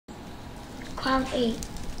Cloud 8.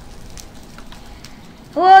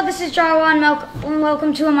 Hello, this is Jarwa and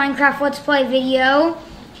welcome to a Minecraft Let's Play video.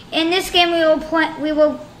 In this game we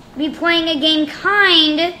will be playing a game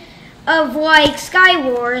kind of like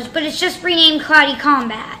Skywars, but it's just renamed Cloudy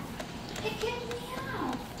Combat. It kicked me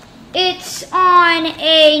out. It's on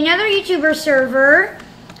another YouTuber server.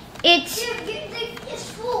 It's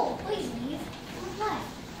full. Please leave.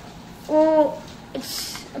 well,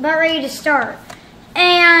 it's about ready to start.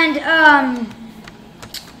 And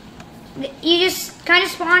you just kind of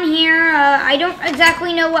spawn here. I don't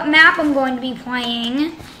exactly know what map I'm going to be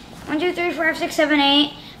playing. 1, 2, 3, 4, 5, 6, 7,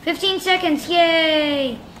 8. 15 seconds,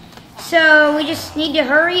 yay! So we just need to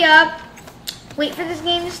hurry up, wait for this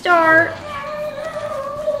game to start,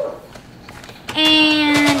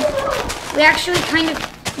 and we actually kind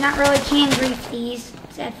of not really can grief these,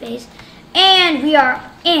 sad face, and we are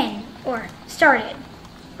in, or started,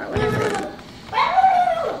 or whatever.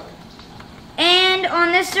 And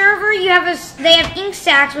on this server, they have ink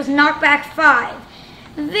sacks with knockback 5.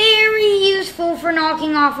 Very useful for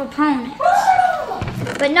knocking off opponents,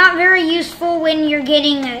 but not very useful when you're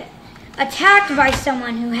getting attacked by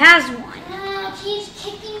someone who has one. It keeps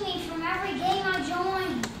kicking me from every game I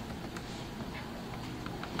join.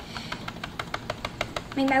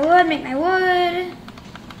 Make my wood.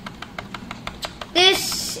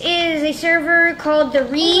 This is a server called The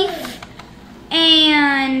Reef,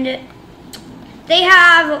 and they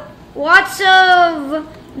have lots of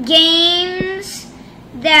games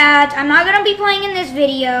that I'm not going to be playing in this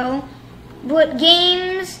video, but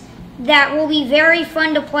games that will be very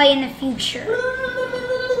fun to play in the future.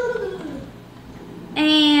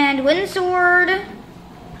 And wooden sword.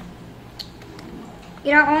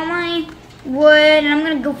 Get out all my wood, and I'm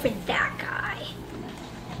going to go for that guy.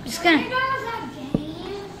 I'm just going to...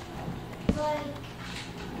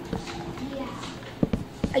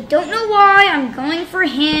 I don't know why I'm going for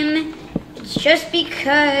him. It's just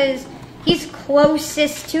because he's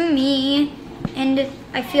closest to me, and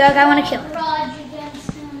I feel like I want to kill him.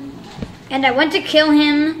 And I want to kill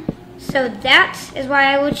him, so that is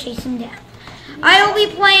why I will chase him down. I will be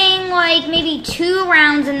playing like maybe 2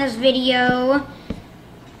 rounds in this video.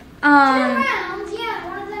 2 rounds? Yeah,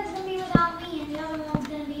 one of them's going to be without me, and the other one's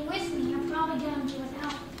going to be with me. I'm probably going to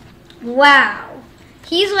without me. Wow.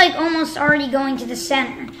 He's like almost already going to the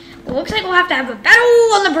center. Well, looks like we'll have to have a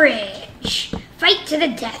battle on the bridge. Fight to the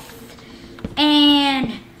death.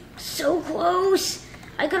 And so close.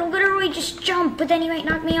 I could literally just jump, but then he might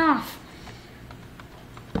knock me off.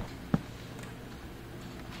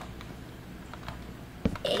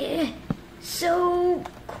 So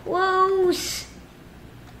close.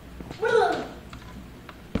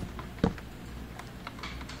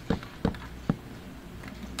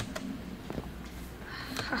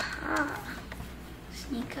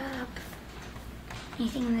 Sneak up.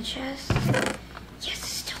 Anything in the chest? Yes, a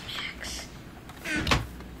stone axe.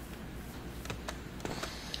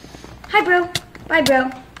 Hi, bro. Bye, bro.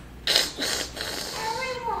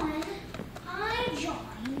 Everyone, I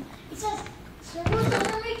joined. It says servers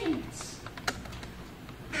under maintenance.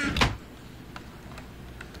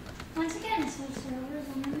 Once again, it says servers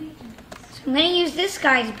under maintenance. So I'm going to use this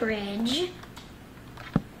guy's bridge.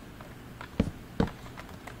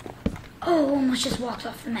 Oh, almost just walked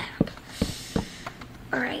off the map.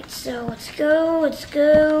 Alright, so let's go.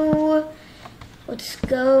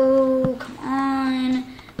 Come on.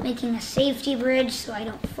 Making a safety bridge so I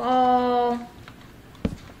don't fall.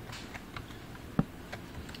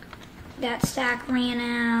 That stack ran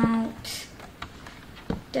out.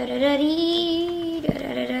 Da-da-da-dee,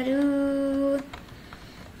 da-da-da-da-doo.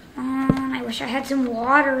 Come on, I wish I had some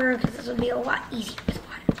water, because this would be a lot easier with water.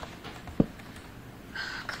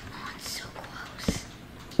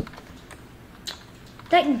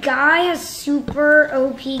 That guy has super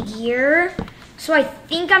OP gear, so I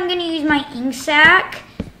think I'm going to use my ink sack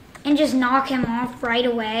and just knock him off right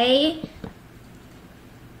away.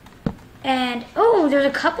 And, oh, there's a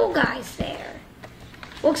couple guys there.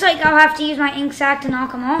 Looks like I'll have to use my ink sack to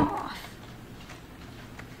knock him off.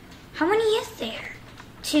 How many is there?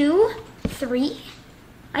 2? 3?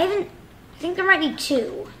 I think there might be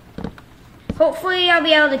 2. Hopefully I'll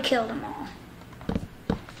be able to kill them all.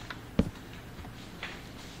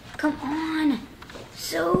 Come on.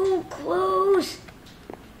 So close.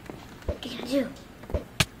 What are you gonna do?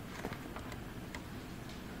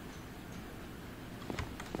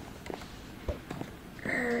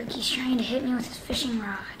 He's trying to hit me with his fishing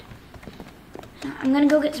rod. I'm gonna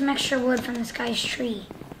go get some extra wood from this guy's tree.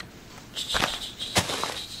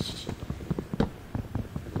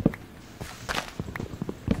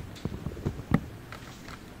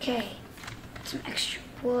 Okay. Got some extra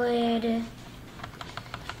wood.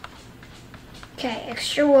 Okay,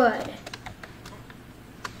 extra wood.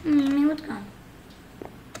 Let's go.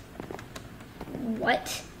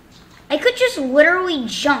 What? I could just literally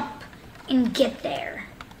jump and get there.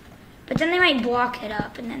 But then they might block it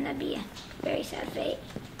up, and then that'd be a very sad fate.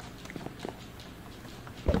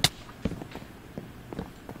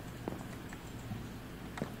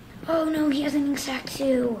 Oh no, he has an ink sack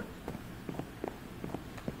too.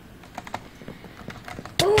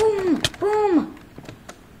 Boom! Boom!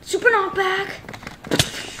 Super knockback!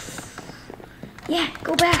 Yeah,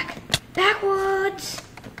 go back. Backwards!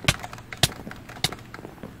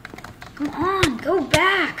 Come on, go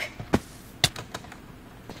back!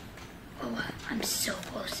 Oh, I'm so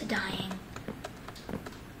close to dying.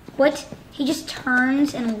 What? He just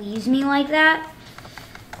turns and leaves me like that?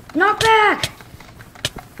 Knock back!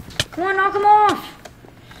 Come on, knock him off!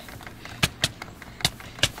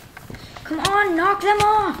 Come on, knock them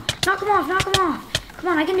off! Knock them off, knock them off! Come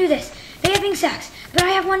on, I can do this. They have ink sacks, but I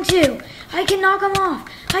have one too. I can knock them off.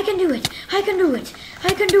 I can do it. I can do it.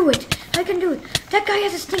 I can do it. I can do it. That guy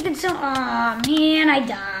has a stinking sound. Aw, man, I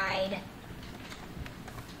died.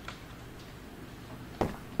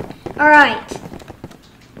 Alright.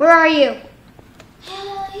 Where are you?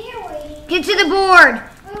 Here, waiting. Get to the board.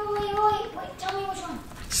 Wait. Tell me which one.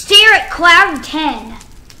 Stare at cloud 10.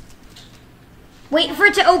 Wait for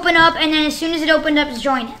it to open up, and then as soon as it opened up,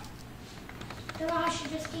 join it. So I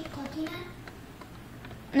should just keep clicking it?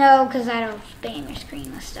 No, because that'll spam your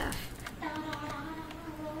screen with stuff.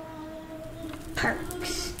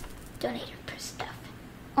 Perks. Donator per stuff.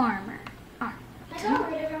 Armor. I got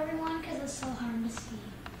rid of everyone because it's so hard to see.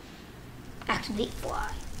 Activate fly.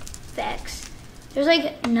 Vex. There's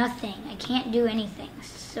like nothing. I can't do anything. This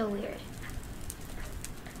is so weird.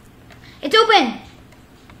 It's open!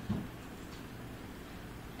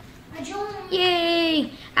 I joined.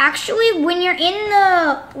 Yay! Actually, when you're in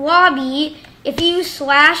the lobby, if you use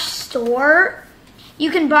 /store, you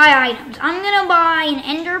can buy items. I'm gonna buy an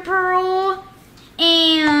ender pearl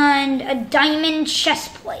and a diamond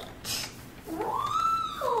chest plate.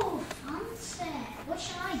 Ooh, fun set. What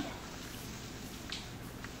should I get?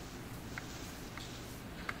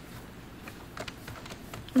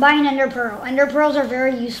 Buy an ender pearl. Ender pearls are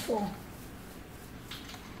very useful.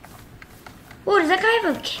 Whoa, does that guy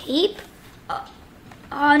have a cape?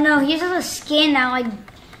 Oh no, he just has a skin that like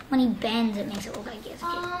when he bends it makes it look like he has a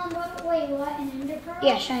cape. Wait, what? An ender pearl?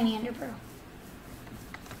 Yeah, shiny ender pearl.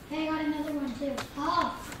 Hey, I got another one too.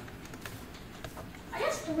 Oh. I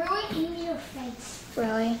just threw it in your face.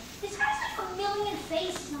 Really? This guy's like a million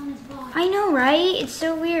faces on his body. I know, right? It's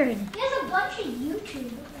so weird. He has a bunch of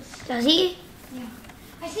YouTubers. Does he? Yeah.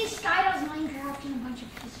 I see Sky does Minecraft and a bunch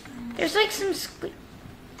of his friends. There's like some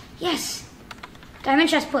yes. Diamond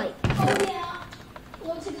chest plate. Oh yeah.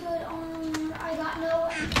 Looks good. I got no.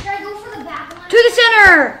 Should I go for the back one? To the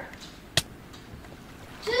center!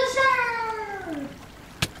 To the center!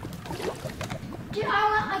 Dude,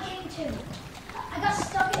 I came too. I got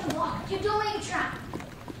stuck in the block. Dude, don't make a trap.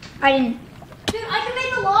 I didn't. Dude, I can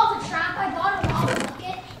make a lava trap. I bought a lava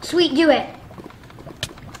bucket. Sweet, do it.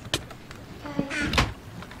 Okay.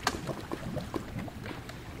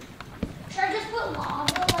 Should I just put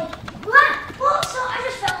lava? Like, what? Oh, so I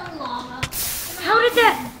just fell in lava. How did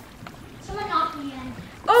that? Someone knocked me in.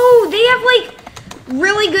 Oh, they have like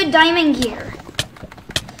really good diamond gear.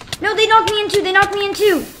 No, they knocked me in too. They knocked me in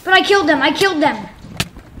too. But I killed them. I killed them.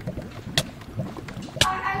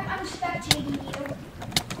 I'm spectating you.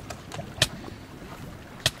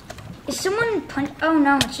 Is someone punch? Oh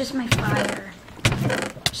no, it's just my fire.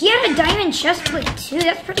 He had a diamond chest plate too.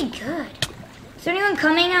 That's pretty good. Is there anyone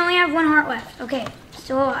coming? I only have one heart left. Okay,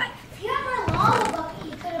 still alive. If you had my lava bucket,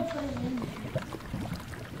 you could have put it in there.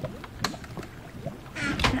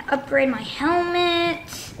 I'm gonna upgrade my helmet.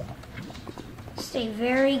 Stay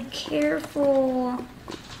very careful.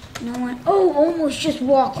 No one. Oh, almost just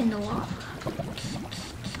walked in the lava.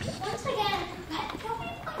 Once again, tell me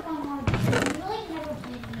if I'm on hard. You really never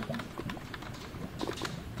played me.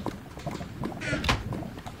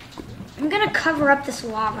 I'm gonna cover up this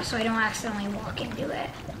lava so I don't accidentally walk into it.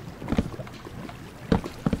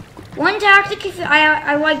 One tactic, if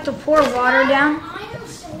I like to pour water down. Iron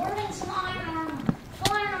sword and some iron armor.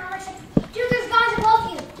 Full iron armor. Dude, there's guys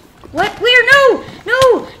above you. What? Where? No!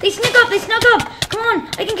 No! They snuck up! They snuck up! Come on!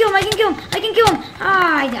 I can kill him! I can kill him! I can kill him!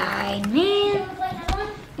 Ah, I died, You man. want to play another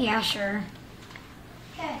one? Yeah, sure.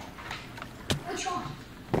 Okay. Which one?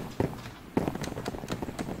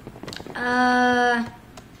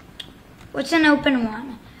 What's an open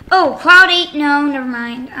one? Oh, Cloud 8. No, never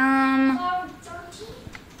mind. Cloud 13?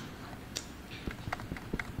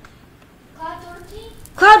 Cloud 13?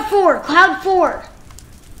 Cloud 4. Cloud 4.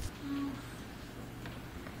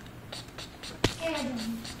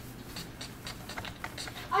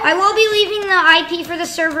 I will be leaving the IP for the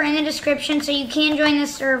server in the description, so you can join the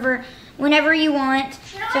server whenever you want.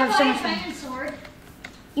 Should So I have so buy much a fun. diamond sword?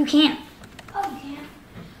 You can't. Oh, you can't.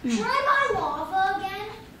 Should I buy lava again?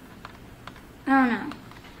 I don't know.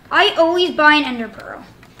 I always buy an ender pearl.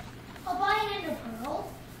 I'll buy an ender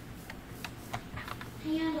pearl.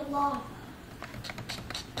 And a lava.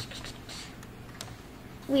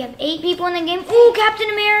 We have 8 people in the game. Ooh, Captain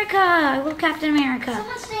America! I love Captain America.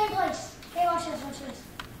 Someone stay in place. Hey, watch this, watch this.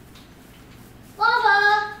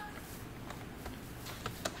 Lava!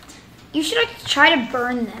 You should like try to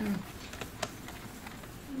burn them.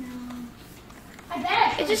 No. I bet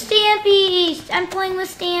I could. It's a Stampy! I'm playing with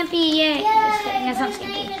Stampy. Yay! Yay! Just kidding, that's not His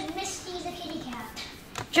name Stampy. is Misty the kitty cat.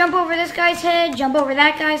 Jump over this guy's head. Jump over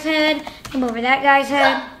that guy's head. Jump over that guy's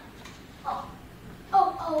head. Oh, I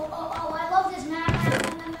love this map.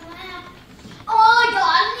 Oh, I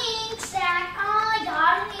got an ink sack. Oh, I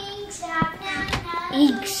got an ink sack.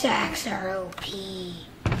 Ink sacks are OP. Way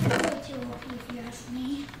too OP if you ask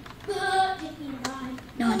me. Take me to ride.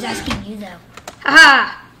 No one's asking you though.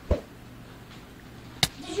 Haha!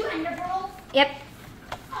 Did you ender pearl? Yep.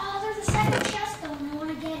 Oh, there's a second chest though, and I want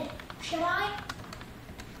to get it. Should I?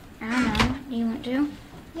 I don't know. Do you want to?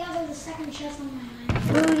 Yeah, there's a second chest on my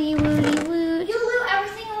island. Woody, woody, wood. You loot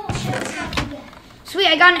everything and we'll share the stuff you get. Sweet,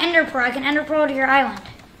 I got an ender pearl. I can ender pearl to your island.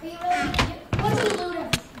 Are you really gonna do? Once you loot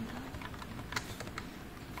everything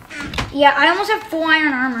though. Yeah, I almost have full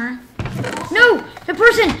iron armor. No! The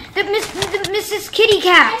person! The Mrs. Kitty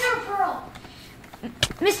Cat! Ender pearl.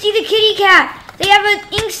 Misty the Kitty Cat! They have an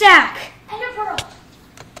ink sack! Ender pearl.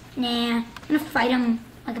 Nah, I'm gonna fight him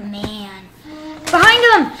like a man. Behind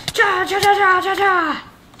him! Cha cha cha cha cha cha!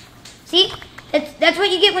 See? That's what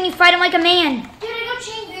you get when you fight him like a man. Dude, I got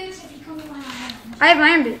chain boots if you come to my island. I have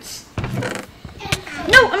iron boots.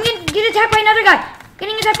 And No! I'm gonna get attacked by another guy!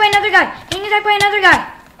 Getting attacked by another guy! Getting attacked by another guy!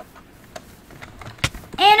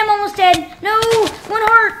 And I'm almost dead. No! 1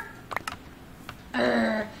 heart!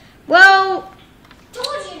 Well,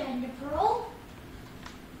 told you to ender pearl.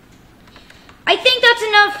 I think that's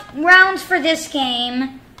enough rounds for this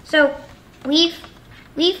game. So, leave,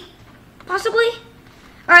 possibly?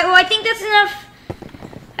 Alright, well I think that's enough.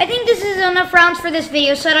 I think this is enough rounds for this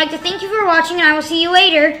video. So I'd like to thank you for watching and I will see you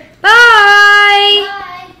later. Bye! Bye.